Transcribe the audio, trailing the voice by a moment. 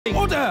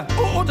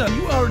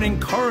an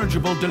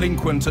incorrigible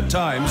delinquent at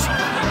times.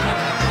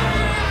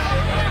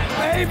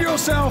 Behave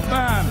yourself,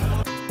 man!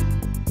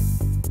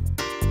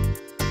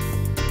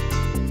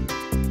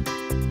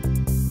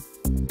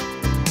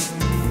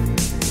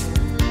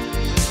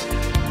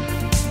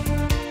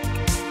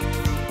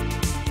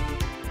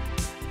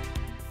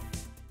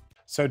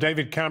 So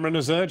David Cameron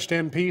has urged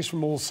MPs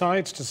from all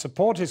sides to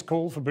support his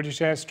call for British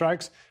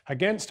airstrikes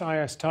against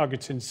IS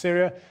targets in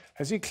Syria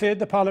as he cleared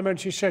the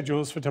parliamentary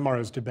schedules for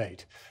tomorrow's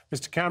debate.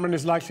 Mr Cameron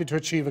is likely to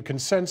achieve a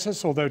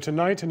consensus, although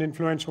tonight an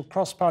influential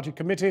cross-party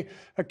committee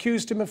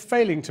accused him of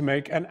failing to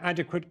make an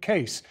adequate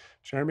case.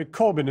 Jeremy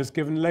Corbyn has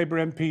given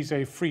Labour MPs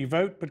a free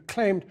vote, but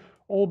claimed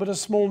all but a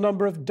small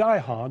number of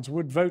diehards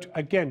would vote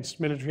against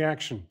military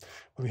action.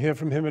 We'll hear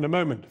from him in a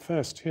moment.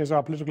 First, here's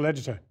our political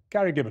editor,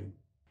 Gary Gibbon.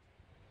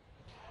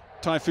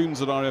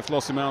 Typhoons at RAF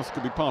Lossiemouth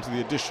could be part of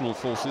the additional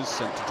forces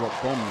sent to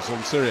drop bombs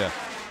on Syria.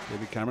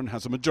 David Cameron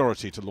has a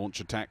majority to launch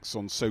attacks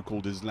on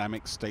so-called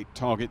Islamic State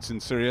targets in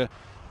Syria.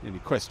 The only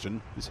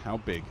question is how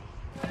big.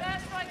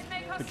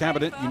 The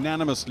Cabinet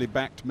unanimously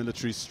backed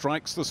military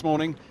strikes this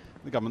morning.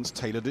 The government's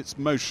tailored its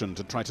motion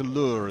to try to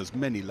lure as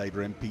many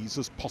Labour MPs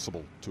as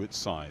possible to its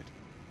side.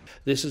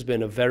 This has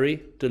been a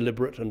very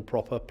deliberate and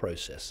proper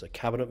process. A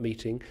cabinet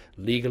meeting,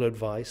 legal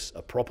advice,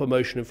 a proper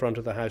motion in front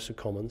of the House of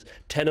Commons,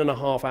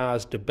 10.5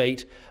 hours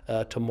debate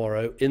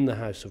tomorrow in the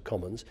House of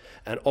Commons.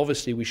 And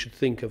obviously we should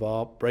think of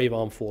our brave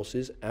armed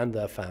forces and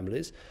their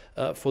families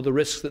for the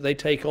risks that they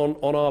take on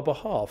our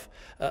behalf.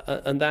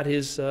 And that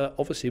is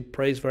obviously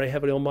praised very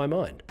heavily on my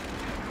mind.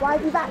 Why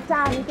have you backed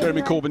down?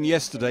 Jeremy Corbyn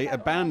yesterday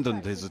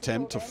abandoned his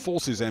attempt to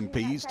force his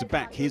MPs to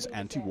back his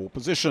anti-war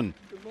position.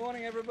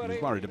 He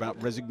was worried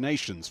about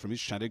resignations from his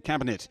shadow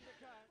cabinet.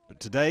 But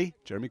today,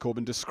 Jeremy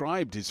Corbyn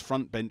described his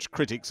frontbench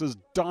critics as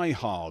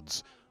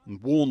diehards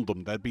and warned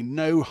them there'd be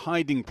no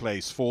hiding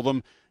place for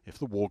them if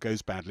the war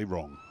goes badly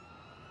wrong.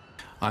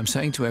 I'm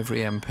saying to every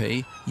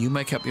MP, you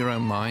make up your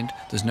own mind.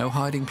 There's no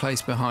hiding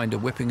place behind a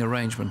whipping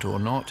arrangement or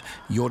not.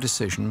 Your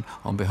decision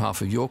on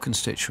behalf of your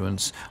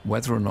constituents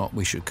whether or not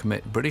we should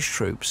commit British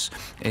troops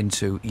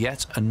into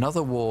yet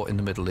another war in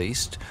the Middle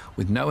East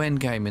with no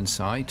endgame in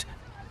sight.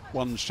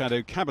 One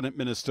shadow cabinet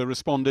minister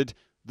responded,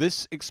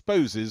 "This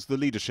exposes the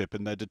leadership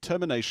in their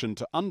determination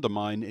to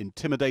undermine,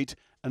 intimidate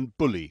and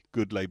bully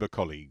good Labour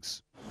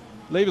colleagues."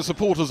 Labour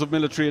supporters of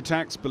military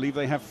attacks believe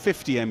they have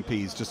 50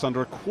 MPs, just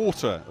under a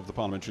quarter of the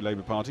Parliamentary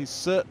Labour Party,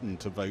 certain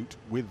to vote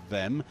with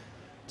them.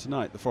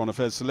 Tonight, the Foreign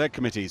Affairs Select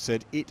Committee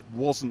said it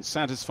wasn't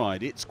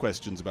satisfied its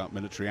questions about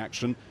military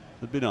action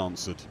had been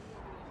answered.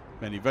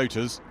 Many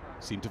voters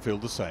seem to feel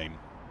the same.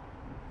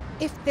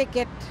 If they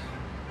get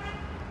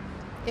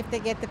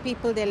the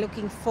people they're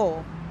looking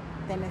for,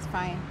 then it's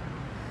fine.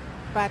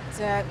 But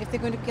if they're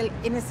going to kill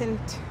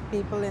innocent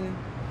people in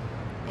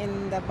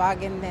the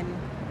bargain, then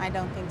I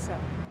don't think so.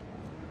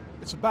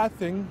 It's a bad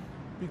thing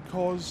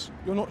because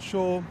you're not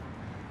sure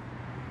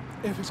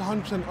if it's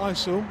 100%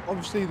 ISIL.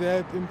 Obviously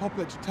they're in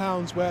populated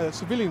towns where there's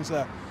civilians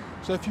there.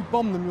 So if you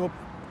bomb them, you're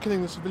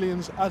killing the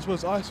civilians as well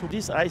as ISIL.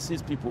 These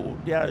ISIS people,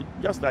 they are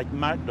just like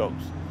mad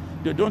dogs.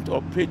 They don't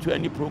operate to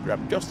any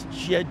program, just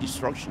sheer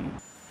destruction.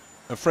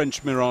 A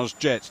French Mirage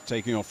jet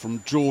taking off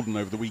from Jordan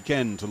over the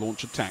weekend to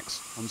launch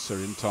attacks on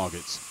Syrian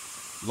targets.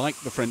 Like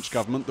the French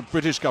government, the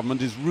British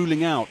government is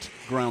ruling out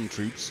ground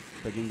troops,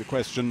 begging the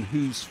question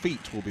whose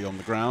feet will be on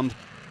the ground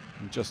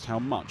and just how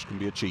much can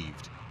be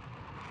achieved.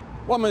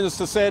 One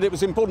minister said it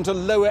was important to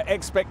lower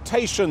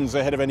expectations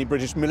ahead of any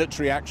British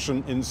military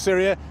action in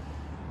Syria.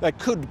 There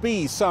could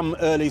be some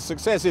early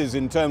successes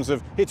in terms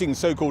of hitting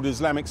so-called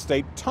Islamic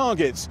State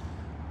targets,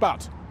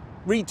 but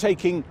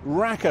retaking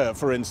Raqqa,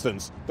 for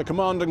instance, the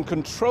command and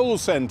control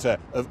centre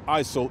of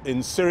ISIL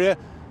in Syria,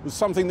 was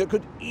something that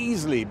could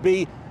easily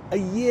be a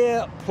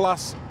year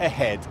plus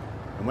ahead.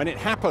 And when it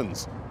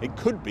happens, it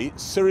could be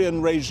Syrian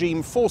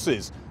regime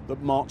forces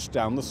that march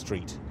down the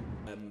street.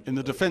 In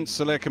the Defence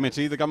Select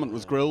Committee, the government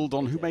was grilled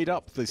on who made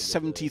up the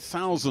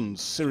 70,000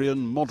 Syrian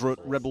moderate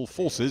rebel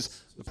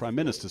forces the Prime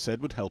Minister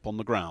said would help on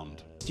the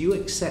ground. Do you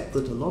accept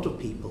that a lot of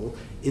people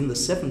in the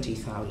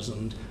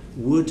 70,000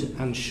 would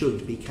and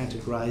should be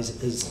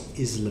categorised as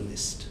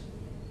Islamist?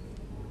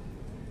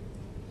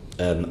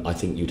 I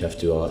think you'd have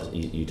to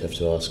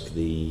ask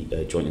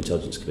the Joint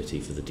Intelligence Committee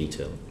for the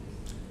detail.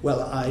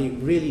 Well, I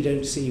really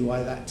don't see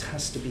why that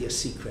has to be a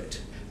secret,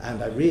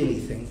 and I really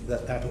think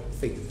that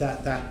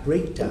that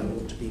breakdown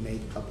ought to be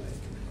made public,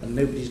 and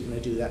nobody's going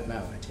to do that now,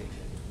 I take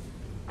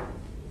it.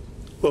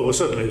 Well, we'll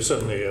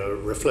certainly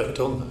reflect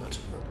on that.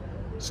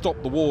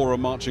 Stop the War are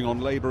marching on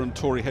Labour and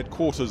Tory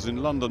headquarters in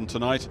London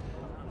tonight.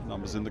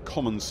 Numbers in the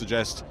Commons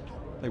suggest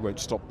they won't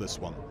stop this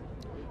one.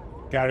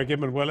 Gary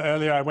Gibbon. Well,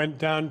 earlier I went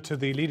down to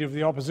the Leader of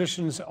the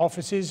Opposition's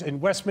offices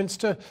in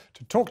Westminster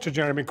to talk to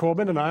Jeremy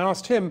Corbyn, and I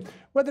asked him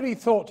whether he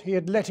thought he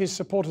had let his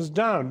supporters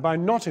down by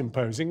not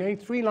imposing a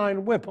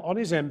three-line whip on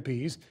his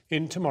MPs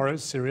in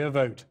tomorrow's Syria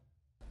vote.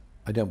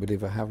 I don't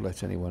believe I have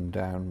let anyone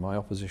down. My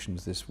opposition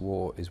to this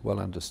war is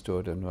well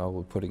understood, and I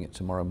will be putting it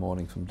tomorrow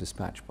morning from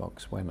dispatch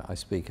box when I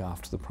speak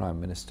after the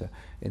Prime Minister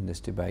in this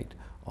debate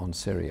on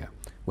Syria.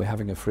 We're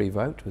having a free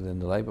vote within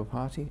the Labour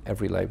Party.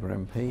 Every Labour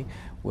MP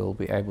will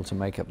be able to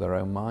make up their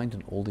own mind,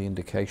 and all the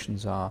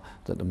indications are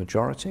that the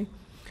majority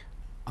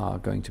are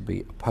going to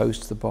be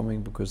opposed to the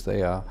bombing because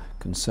they are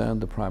concerned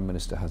the Prime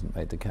Minister hasn't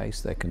made the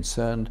case. They're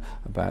concerned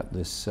about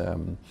this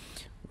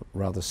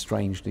rather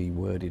strangely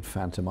worded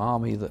phantom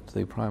army that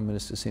the Prime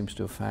Minister seems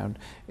to have found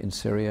in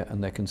Syria,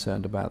 and they're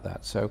concerned about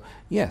that. So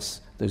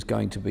yes, there's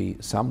going to be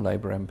some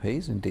Labour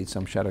MPs, indeed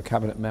some shadow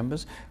cabinet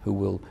members, who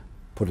will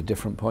put a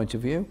different point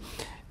of view.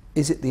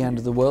 Is it the end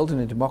of the world in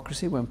a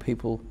democracy when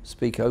people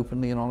speak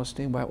openly and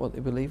honestly about what they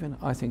believe in?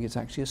 I think it's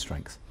actually a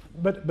strength.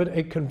 But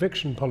a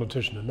conviction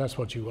politician, and that's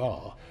what you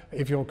are,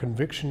 if your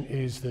conviction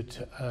is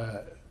that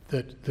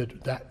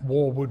that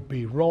war would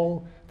be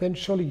wrong, then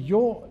surely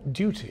your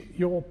duty,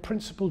 your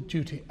principal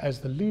duty as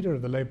the leader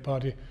of the Labour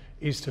Party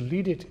is to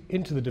lead it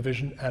into the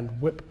division and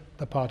whip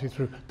the party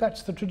through.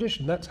 That's the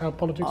tradition. That's how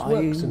politics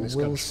works in this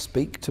country. I will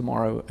speak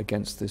tomorrow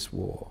against this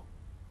war.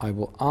 I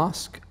will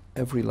ask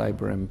every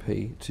Labour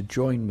MP to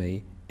join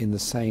me in the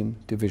same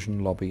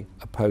division lobby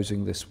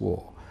opposing this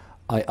war.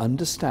 I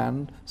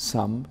understand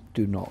some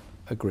do not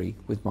agree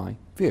with my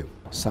view.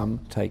 Some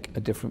take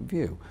a different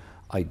view.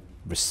 I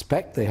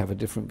respect they have a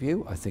different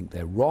view. I think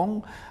they're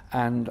wrong,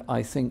 and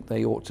I think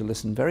they ought to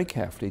listen very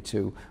carefully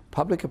to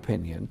public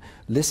opinion,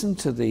 listen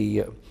to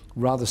the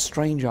rather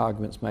strange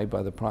arguments made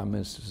by the Prime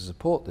Minister to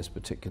support this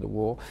particular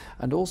war,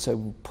 and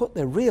also put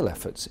their real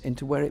efforts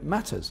into where it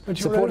matters,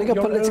 supporting a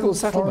political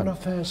settlement. Foreign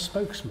Affairs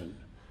spokesman,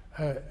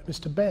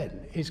 Mr.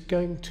 Benn, is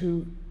going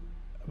to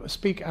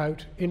speak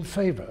out in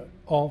favour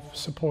of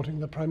supporting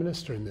the Prime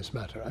Minister in this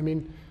matter. I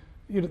mean,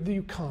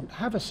 you can't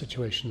have a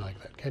situation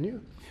like that, can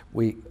you?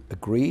 We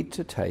agreed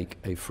to take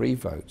a free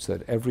vote so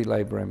that every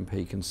Labour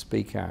MP can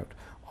speak out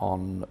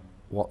on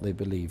what they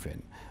believe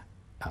in.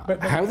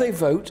 But how they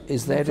vote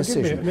is their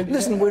decision. I mean,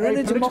 listen, we're in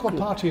a political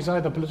party is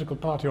either a political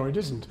party or it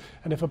isn't.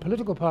 And if a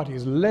political party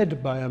is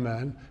led by a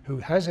man who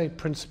has a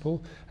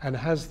principle and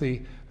has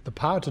the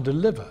power to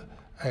deliver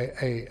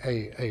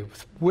a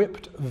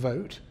whipped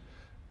vote,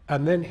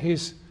 and then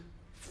his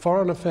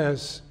Foreign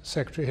Affairs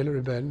Secretary,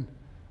 Hilary Benn,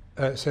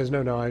 says, no,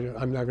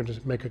 I'm now going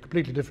to make a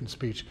completely different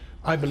speech.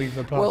 I believe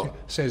the party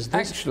says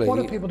this. Actually, what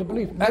are people to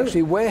believe?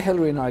 Actually, where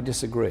Hilary and I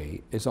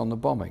disagree is on the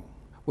bombing.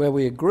 Where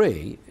we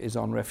agree is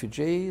on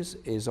refugees,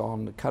 is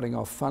on cutting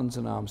off funds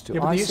and arms to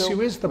ISIL. But the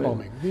issue is the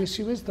bombing. The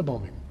issue is the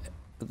bombing.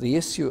 The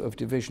issue of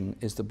division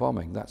is the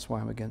bombing. That's why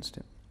I'm against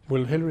it.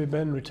 Will Hilary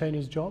Benn retain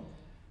his job?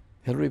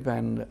 Hilary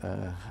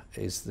Benn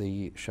is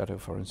the Shadow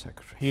Foreign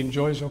Secretary. He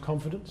enjoys your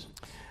confidence?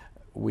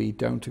 We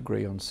don't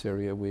agree on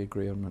Syria, we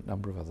agree on a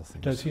number of other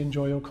things. Does he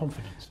enjoy your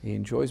confidence? He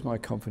enjoys my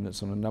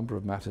confidence on a number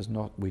of matters.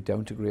 We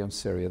don't agree on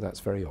Syria,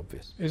 that's very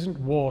obvious. Isn't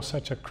war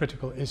such a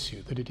critical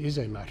issue that it is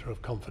a matter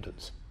of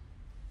confidence?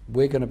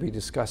 We're going to be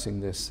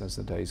discussing this as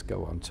the days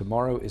go on.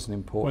 Tomorrow is an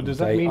important day. Well, does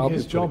that mean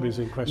his job is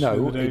in question?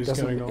 No,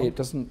 it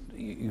doesn't.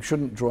 You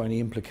shouldn't draw any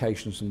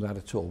implications from that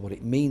at all. What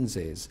it means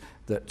is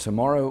that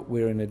tomorrow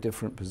we're in a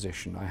different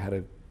position. I had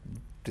a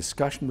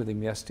discussion with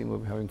him yesterday, and we'll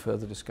be having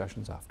further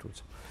discussions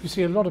afterwards. You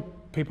see, a lot of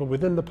people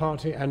within the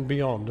party and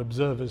beyond,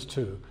 observers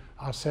too,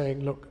 are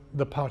saying, look,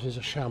 the party's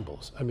a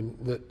shambles. I mean,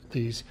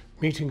 these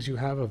meetings you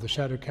have of the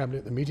Shadow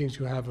Cabinet, the meetings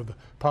you have of the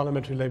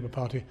Parliamentary Labour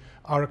Party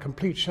are a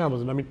complete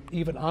shambles. And I mean,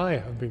 even I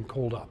have been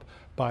called up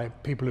by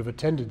people who've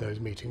attended those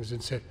meetings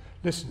and said,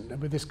 listen,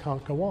 this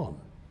can't go on.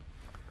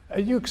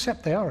 You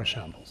accept they are a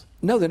shambles?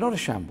 No, they're not a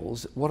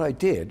shambles. What I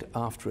did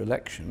after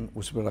election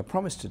was what I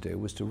promised to do,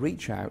 was to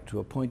reach out to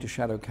appoint a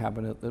shadow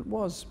cabinet that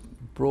was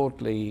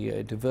broadly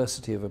a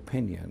diversity of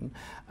opinion,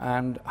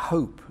 and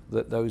hope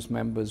that those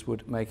members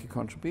would make a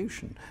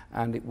contribution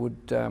and it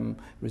would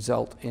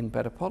result in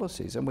better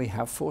policies. And we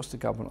have forced the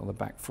government on the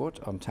back foot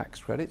on tax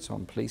credits,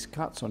 on police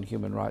cuts, on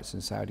human rights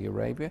in Saudi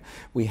Arabia.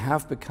 We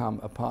have become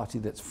a party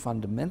that's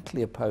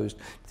fundamentally opposed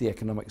to the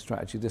economic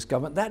strategy of this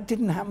government. That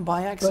didn't happen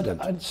by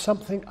accident. But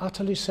something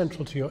utterly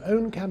central to your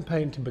own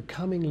campaign to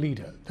becoming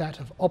leader, that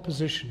of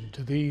opposition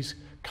to these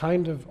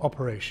kind of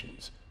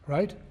operations,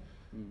 right?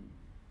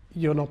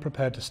 You're not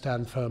prepared to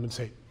stand firm and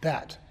say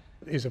that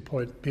is a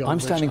point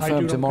beyond which I do not care.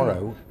 I'm standing firm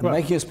tomorrow and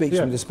making a speech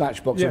from the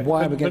dispatch box of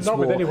why I'm against war.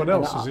 But not with anyone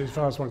else, as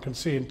far as one can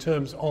see, in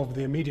terms of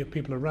the immediate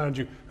people around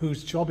you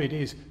whose job it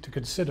is to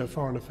consider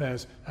foreign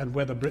affairs and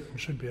whether Britain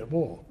should be at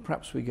war.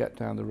 Perhaps we get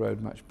down the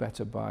road much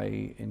better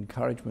by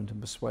encouragement and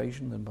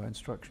persuasion than by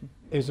instruction.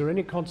 Is there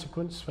any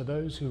consequence for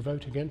those who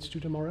vote against you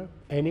tomorrow?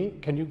 Any?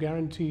 Can you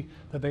guarantee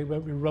that they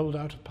won't be rolled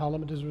out of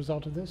Parliament as a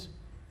result of this?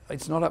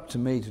 It's not up to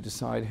me to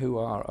decide who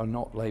are or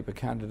not Labour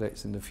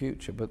candidates in the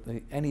future, but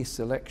any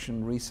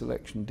selection,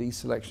 reselection,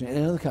 deselection,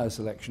 any other kind of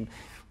selection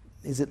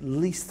is at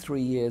least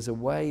 3 years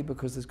away,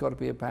 because there's got to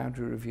be a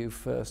boundary review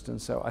first.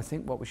 And so I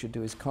think what we should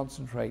do is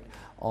concentrate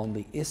on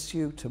the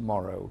issue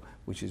tomorrow,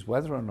 which is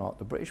whether or not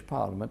the British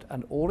Parliament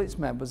and all its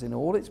members in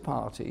all its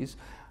parties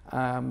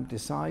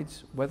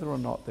decides whether or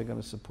not they're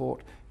going to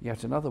support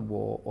yet another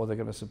war, or they're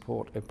going to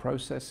support a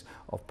process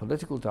of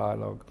political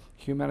dialogue,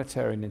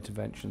 humanitarian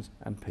interventions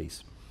and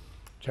peace.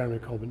 Jeremy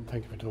Corbyn,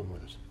 thank you for talking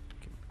with us.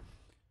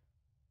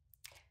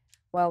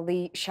 Well,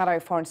 the Shadow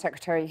Foreign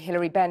Secretary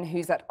Hilary Benn,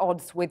 who's at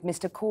odds with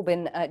Mr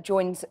Corbyn,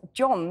 joins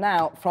John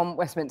now from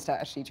Westminster.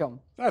 Actually, John.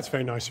 That's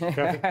very nice of you,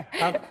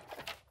 Kathy.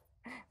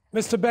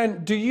 Mr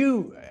Benn,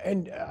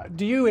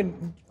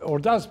 or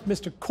does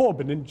Mr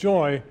Corbyn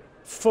enjoy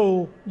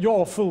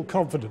your full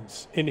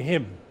confidence in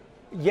him?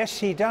 Yes,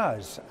 he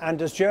does. And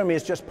as Jeremy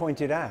has just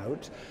pointed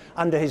out,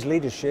 under his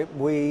leadership,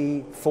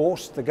 we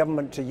forced the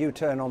government to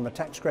U-turn on the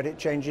tax credit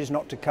changes,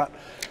 not to cut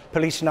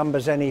police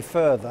numbers any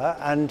further.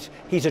 And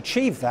he's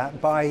achieved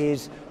that by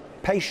his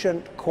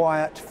patient,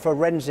 quiet,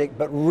 forensic,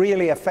 but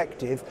really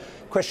effective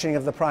questioning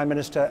of the Prime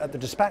Minister at the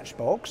dispatch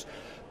box.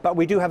 But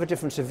we do have a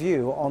difference of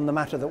view on the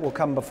matter that will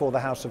come before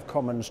the House of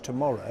Commons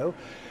tomorrow,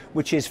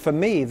 which is, for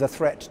me, the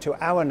threat to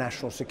our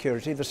national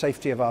security, the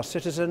safety of our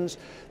citizens,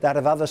 that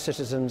of other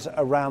citizens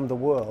around the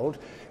world,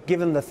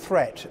 given the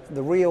threat,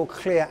 the real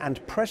clear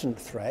and present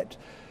threat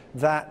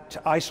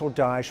that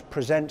ISIL-Daesh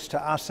presents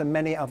to us and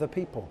many other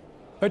people.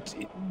 But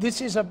this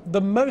is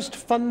the most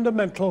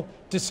fundamental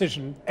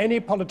decision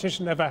any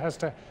politician ever has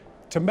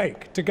to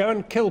make, to go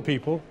and kill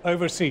people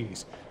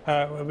overseas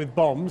with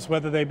bombs,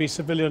 whether they be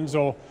civilians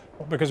or,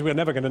 because we're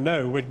never going to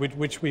know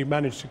which we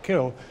managed to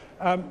kill.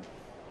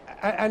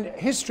 And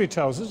history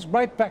tells us,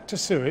 right back to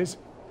Suez,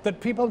 that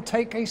people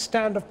take a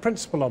stand of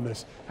principle on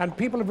this. And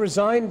people have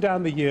resigned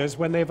down the years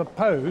when they've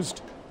opposed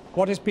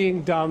what is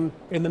being done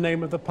in the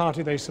name of the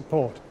party they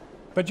support.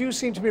 But you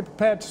seem to be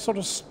prepared to sort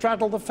of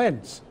straddle the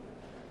fence.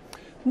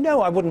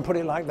 No, I wouldn't put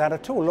it like that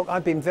at all. Look,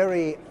 I've been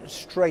very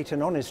straight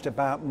and honest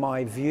about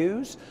my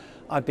views.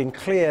 I've been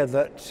clear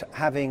that,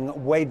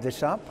 having weighed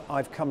this up,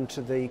 I've come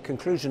to the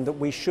conclusion that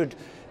we should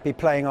be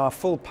playing our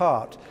full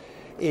part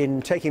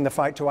in taking the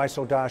fight to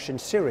ISIL-Daesh in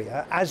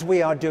Syria, as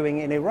we are doing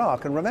in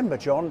Iraq. And remember,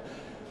 John,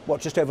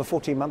 just over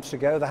 14 months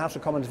ago, the House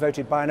of Commons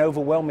voted by an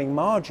overwhelming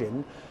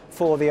margin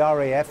for the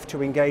RAF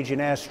to engage in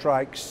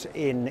airstrikes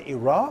in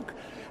Iraq.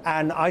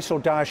 And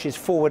ISIL-Daesh's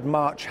forward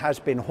march has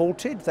been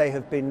halted. They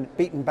have been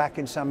beaten back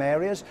in some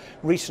areas.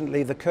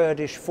 Recently, the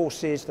Kurdish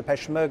forces, the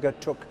Peshmerga,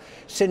 took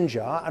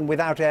Sinjar, and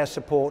without air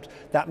support,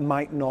 that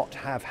might not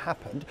have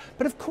happened.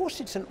 But of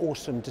course, it's an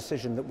awesome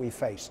decision that we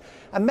face.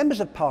 And members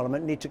of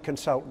Parliament need to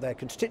consult their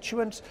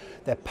constituents,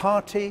 their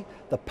party,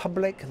 the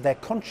public, their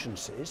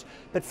consciences.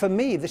 But for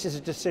me, this is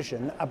a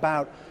decision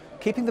about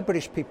keeping the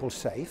British people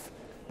safe,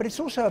 but it's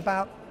also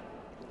about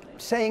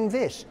saying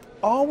this: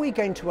 are we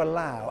going to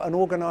allow an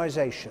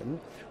organisation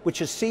which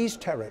has seized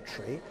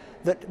territory,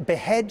 that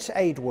beheads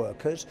aid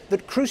workers,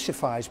 that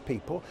crucifies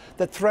people,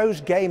 that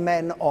throws gay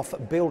men off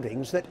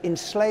buildings, that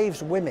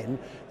enslaves women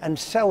and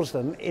sells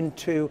them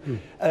into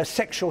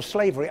sexual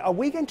slavery? Are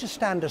we going to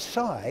stand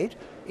aside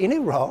in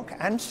Iraq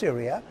and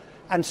Syria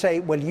and say,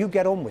 well, you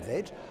get on with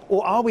it?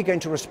 Or are we going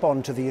to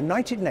respond to the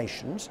United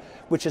Nations,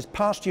 which has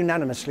passed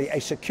unanimously a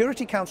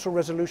Security Council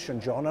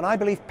resolution, John, and I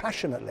believe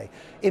passionately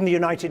in the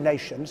United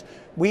Nations?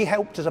 We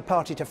helped as a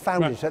party to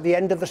found it at the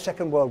end of the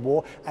Second World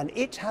War, and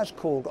it has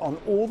called on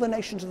all the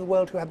nations of the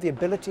world who have the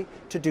ability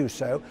to do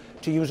so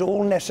to use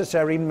all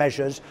necessary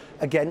measures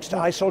against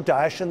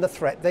ISIL-Daesh and the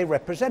threat they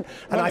represent.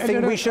 And I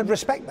think we should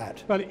respect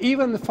that. But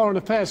even the Foreign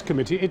Affairs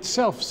Committee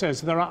itself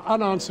says there are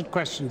unanswered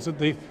questions that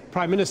the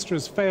Prime Minister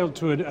has failed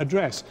to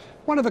address.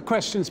 One of the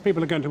questions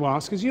people are going to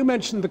ask is, you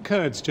mentioned the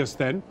Kurds just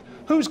then.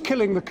 Who's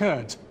killing the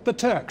Kurds? The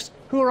Turks.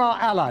 Who are our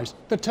allies?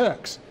 The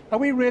Turks. Are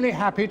we really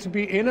happy to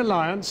be in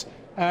alliance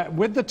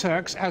with the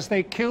Turks as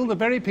they kill the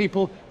very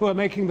people who are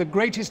making the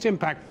greatest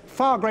impact,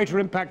 far greater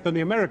impact than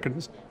the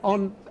Americans,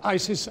 on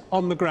ISIS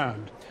on the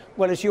ground?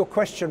 Well, as your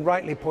question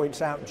rightly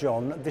points out,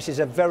 John, this is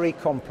a very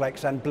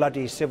complex and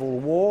bloody civil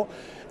war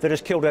that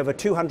has killed over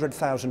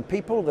 200,000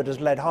 people, that has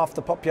led half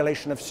the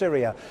population of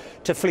Syria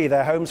to flee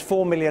their homes.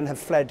 4 million have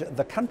fled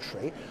the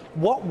country.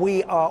 What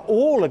we are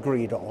all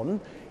agreed on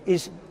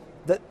is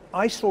that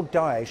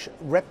ISIL-Daesh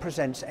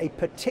represents a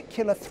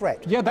particular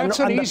threat. Yeah, that's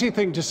an easy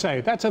thing to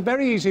say. That's a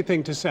very easy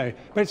thing to say.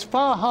 But it's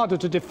far harder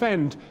to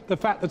defend the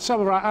fact that some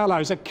of our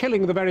allies are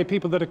killing the very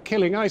people that are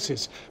killing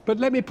ISIS. But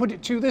let me put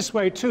it to you this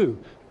way too.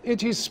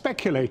 It is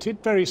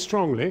speculated very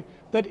strongly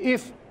that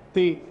if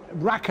the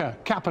Raqqa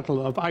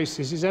capital of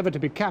ISIS is ever to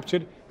be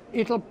captured,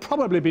 it'll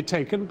probably be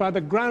taken by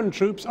the ground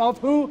troops of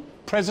who?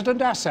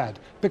 President Assad,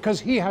 because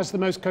he has the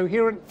most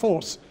coherent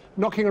force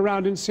knocking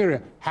around in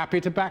Syria.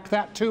 Happy to back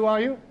that too, are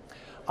you?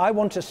 I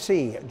want to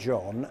see,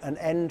 John, an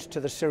end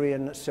to the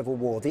Syrian civil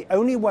war. The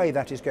only way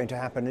that is going to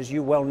happen, as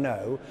you well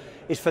know,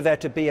 is for there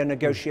to be a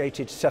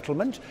negotiated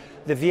settlement.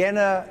 The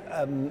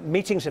Vienna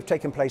meetings have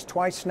taken place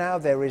twice now.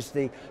 There is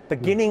the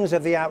beginnings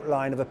of the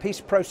outline of a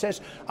peace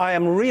process. I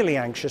am really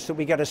anxious that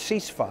we get a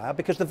ceasefire,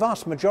 because the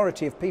vast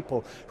majority of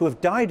people who have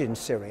died in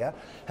Syria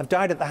have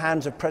died at the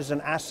hands of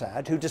President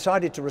Assad, who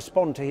decided to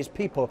respond to his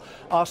people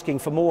asking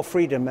for more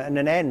freedom and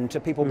an end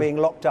to people being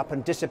locked up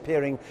and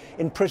disappearing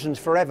in prisons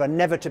forever,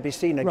 never to be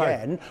seen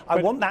again.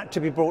 I want that to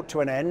be brought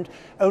to an end.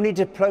 Only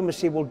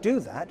diplomacy will do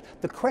that.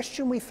 The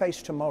question we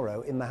face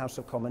tomorrow in the House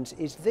of Commons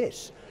is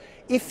this.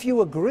 If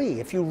you agree,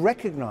 if you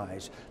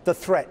recognise the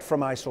threat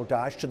from ISIL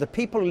Daesh to the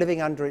people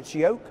living under its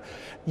yoke,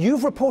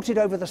 you've reported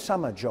over the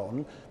summer,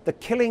 John, the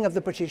killing of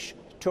the British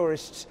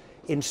tourists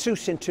in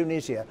Sousse in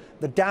Tunisia,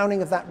 the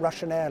downing of that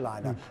Russian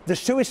airliner, the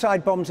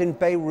suicide bombs in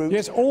Beirut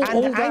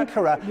and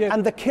Ankara,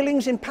 and the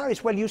killings in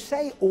Paris. Well, you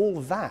say all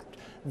that.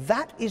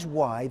 That is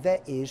why there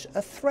is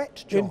a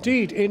threat, John.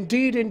 Indeed,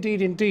 indeed,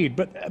 indeed, indeed.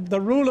 But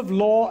the rule of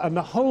law and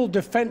the whole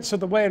defence of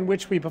the way in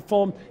which we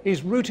perform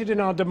is rooted in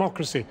our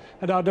democracy.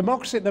 And our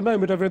democracy at the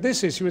moment over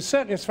this issue, is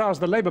certainly as far as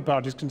the Labour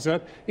Party is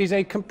concerned, is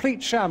a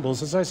complete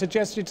shambles, as I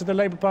suggested to the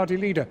Labour Party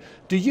leader.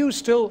 Do you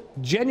still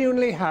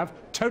genuinely have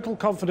total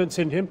confidence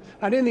in him?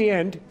 And in the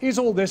end, is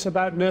all this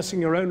about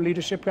nursing your own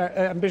leadership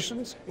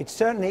ambitions? It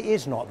certainly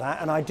is not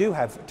that, and I do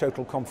have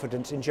total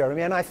confidence in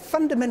Jeremy. And I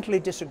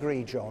fundamentally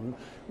disagree, John,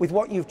 with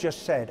what you've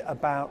just said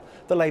about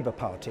the Labour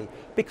Party,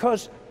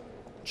 because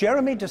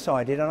Jeremy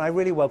decided, and I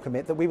really welcome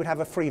it, that we would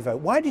have a free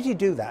vote. Why did he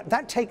do that?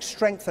 That takes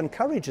strength and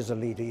courage as a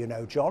leader, you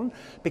know, John,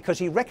 because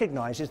he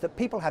recognises that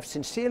people have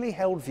sincerely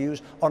held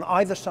views on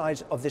either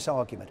side of this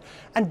argument.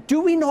 And do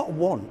we not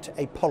want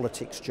a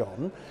politics,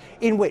 John,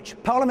 in which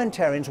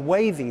parliamentarians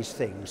weigh these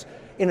things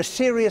in a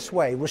serious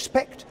way,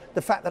 respect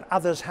the fact that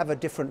others have a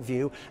different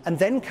view, and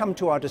then come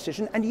to our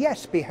decision, and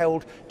yes, be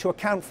held to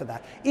account for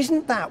that?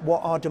 Isn't that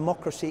what our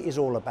democracy is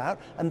all about?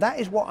 And that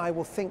is what I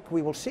will think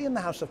we will see in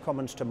the House of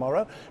Commons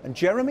tomorrow. And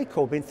Jeremy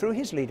Corbyn, through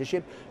his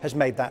leadership, has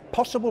made that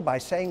possible by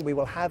saying we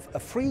will have a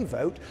free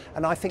vote,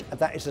 and I think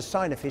that is a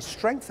sign of his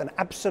strength and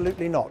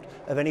absolutely not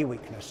of any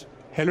weakness.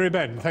 Hilary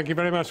Benn, thank you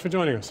very much for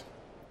joining us.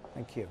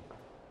 Thank you.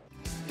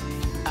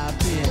 I've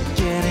been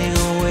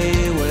getting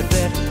away with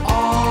it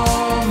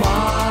all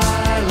my